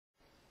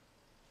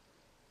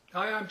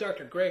Hi, I'm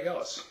Dr. Greg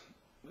Ellis.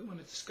 We want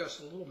to discuss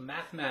a little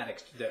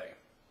mathematics today.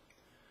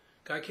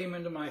 Guy came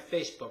into my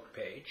Facebook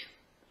page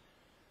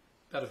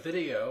about a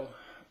video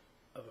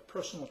of a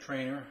personal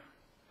trainer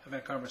having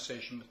a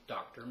conversation with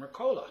Dr.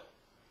 Mercola,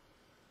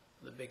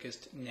 the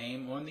biggest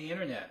name on the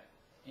internet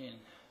in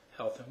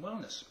health and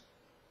wellness.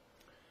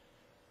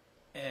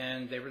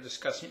 And they were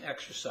discussing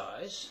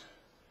exercise,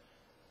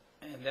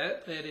 and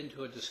that led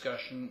into a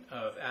discussion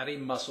of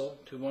adding muscle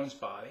to one's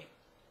body.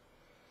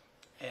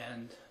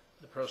 And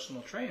the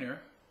personal trainer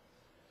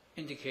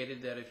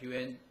indicated that if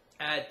you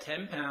add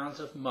 10 pounds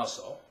of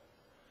muscle,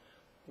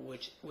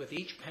 which with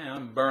each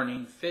pound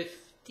burning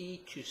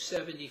 50 to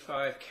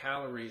 75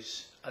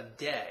 calories a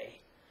day,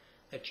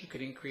 that you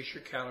could increase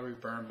your calorie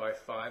burn by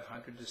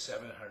 500 to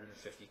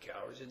 750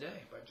 calories a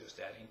day by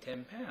just adding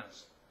 10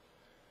 pounds.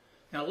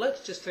 Now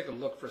let's just take a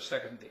look for a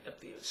second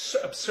at the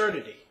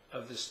absurdity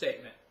of this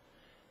statement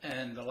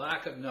and the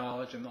lack of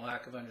knowledge and the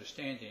lack of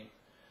understanding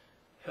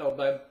held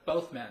by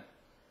both men,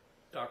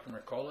 Dr.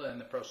 Mercola and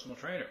the personal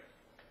trainer.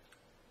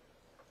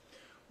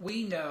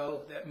 We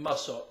know that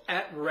muscle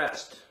at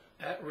rest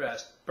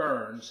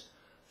burns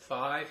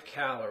 5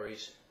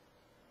 calories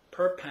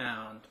per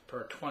pound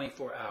per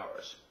 24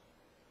 hours.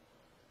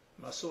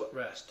 Muscle at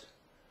rest.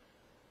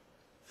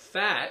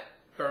 Fat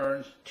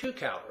burns 2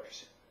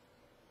 calories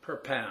per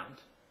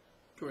pound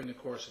during the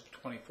course of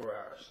 24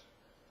 hours.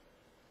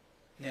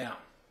 Now,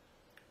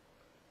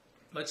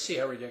 let's see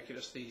how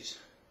ridiculous these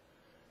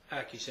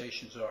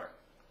accusations are.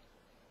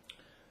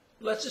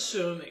 Let's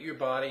assume that your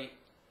body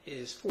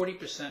is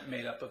 40%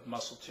 made up of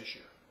muscle tissue.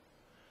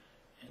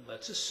 And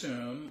let's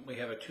assume we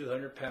have a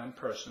 200-pound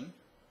person.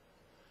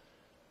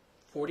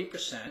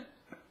 40%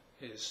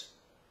 is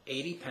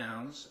 80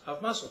 pounds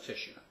of muscle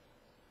tissue.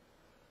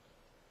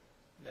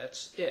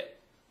 That's it,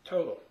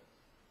 total.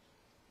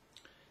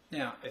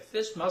 Now, if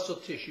this muscle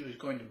tissue is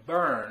going to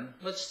burn,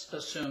 let's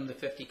assume the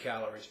 50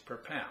 calories per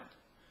pound.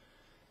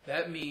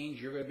 That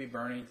means you're going to be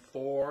burning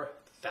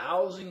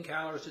 4,000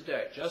 calories a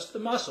day. Just the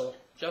muscle,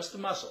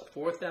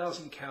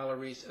 4,000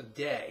 calories a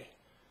day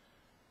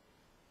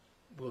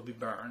will be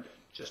burned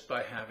just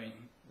by having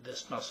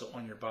this muscle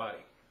on your body.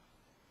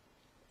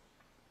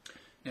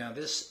 Now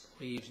this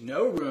leaves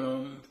no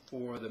room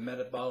for the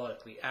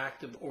metabolically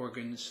active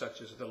organs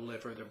such as the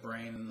liver, the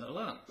brain, and the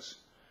lungs.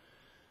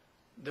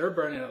 They're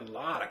burning a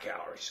lot of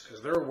calories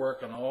because they're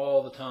working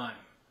all the time.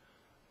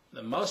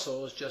 The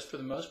muscle is just for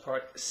the most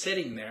part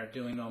sitting there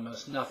doing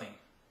almost nothing.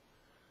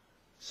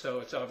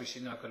 So it's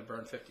obviously not going to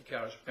burn 50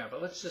 calories per pound,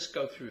 but let's just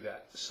go through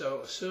that.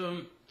 So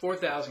assume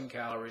 4,000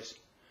 calories.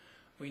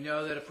 We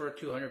know that if we're a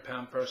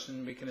 200-pound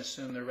person, we can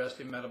assume the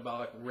resting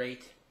metabolic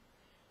rate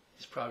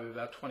is probably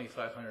about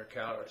 2,500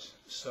 calories.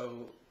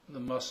 So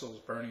the muscle is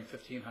burning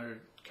 1,500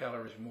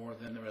 calories more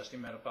than the resting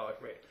metabolic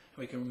rate. And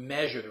we can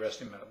measure the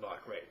resting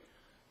metabolic rate,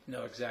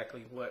 know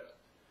exactly what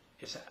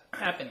is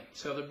happening.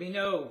 So there'll be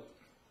no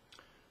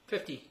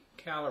 50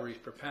 calories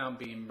per pound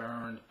being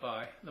burned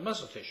by the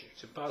muscle tissue.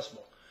 It's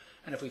impossible.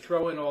 And if we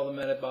throw in all the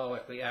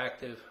metabolically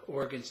active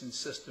organs and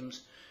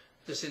systems,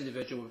 this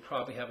individual would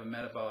probably have a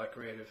metabolic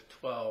rate of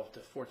 12 to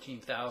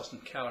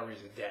 14,000 calories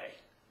a day.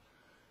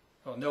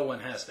 Well, no one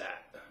has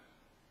that.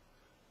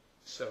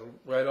 So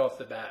right off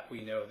the bat,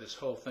 we know this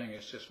whole thing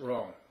is just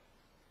wrong.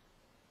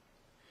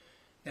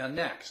 Now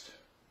next,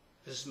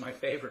 this is my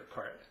favorite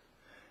part.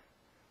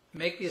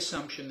 Make the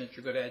assumption that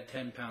you're going to add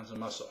 10 pounds of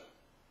muscle.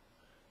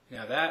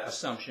 Now that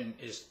assumption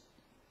is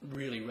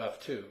really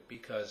rough too,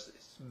 because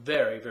it's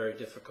very, very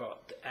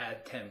difficult to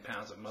add 10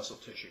 pounds of muscle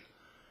tissue.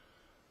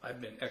 I've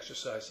been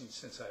exercising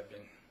since I've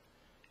been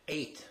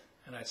 8,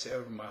 and I'd say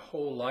over my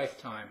whole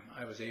lifetime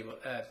I was able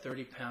to add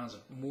 30 pounds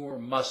of more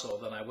muscle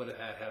than I would have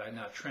had I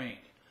not trained.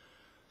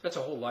 That's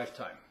a whole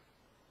lifetime.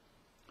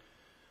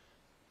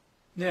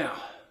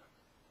 Now,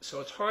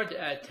 so it's hard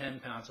to add 10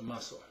 pounds of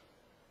muscle,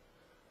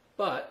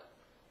 but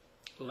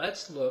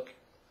let's look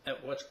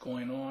at what's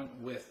going on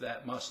with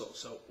that muscle.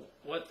 So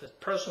what the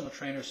personal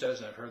trainer says,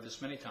 and I've heard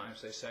this many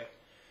times, they say,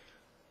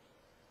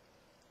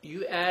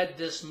 you add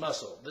this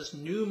muscle, this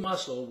new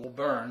muscle will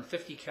burn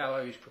 50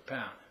 calories per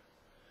pound.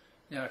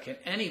 Now, can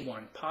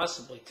anyone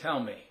possibly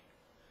tell me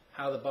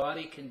how the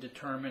body can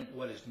determine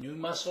what is new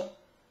muscle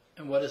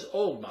and what is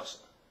old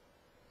muscle?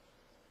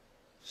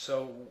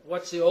 So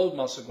what's the old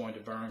muscle going to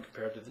burn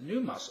compared to the new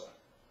muscle?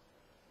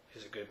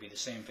 Is it going to be the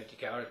same 50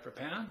 calories per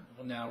pound?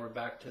 Well, now we're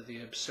back to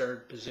the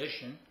absurd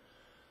position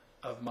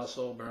of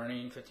muscle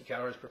burning 50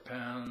 calories per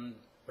pound,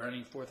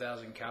 burning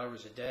 4,000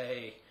 calories a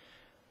day.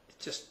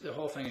 It's just, the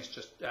whole thing is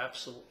just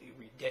absolutely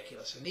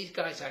ridiculous. And these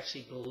guys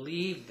actually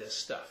believe this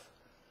stuff.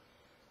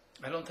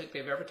 I don't think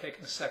they've ever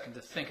taken a second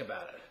to think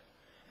about it.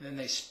 And then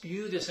they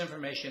spew this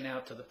information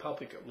out to the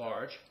public at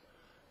large,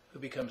 who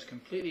becomes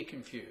completely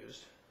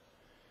confused,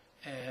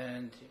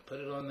 and put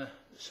it on the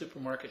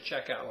supermarket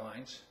checkout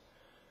lines,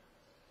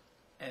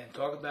 and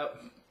talk about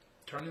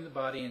turning the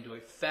body into a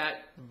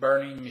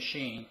fat-burning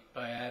machine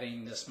by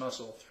adding this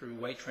muscle through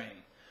weight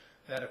training.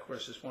 That, of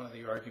course, is one of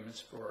the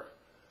arguments for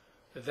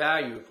the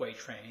value of weight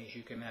training, is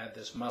you can add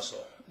this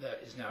muscle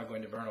that is now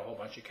going to burn a whole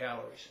bunch of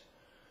calories.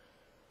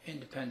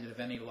 independent of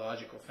any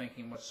logical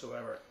thinking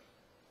whatsoever.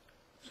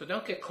 So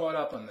don't get caught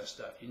up on this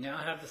stuff. You now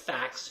have the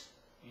facts.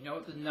 You know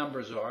what the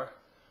numbers are.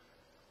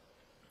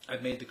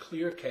 I've made the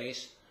clear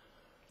case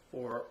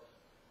for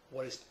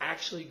what is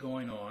actually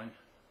going on.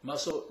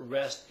 Muscle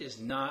rest is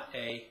not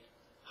a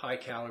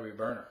high-calorie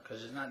burner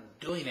because it's not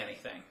doing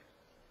anything.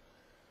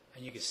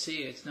 And you can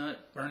see it's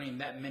not burning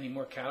that many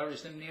more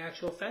calories than the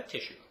actual fat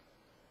tissue.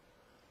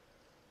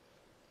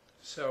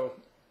 So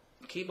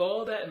keep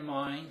all that in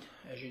mind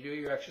as you do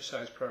your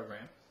exercise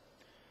program,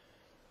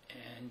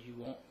 and you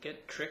won't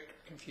get tricked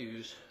or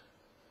confused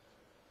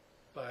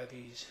by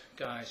these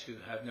guys who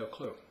have no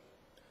clue.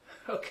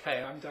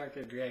 Okay, I'm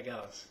Dr. Greg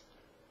Ellis.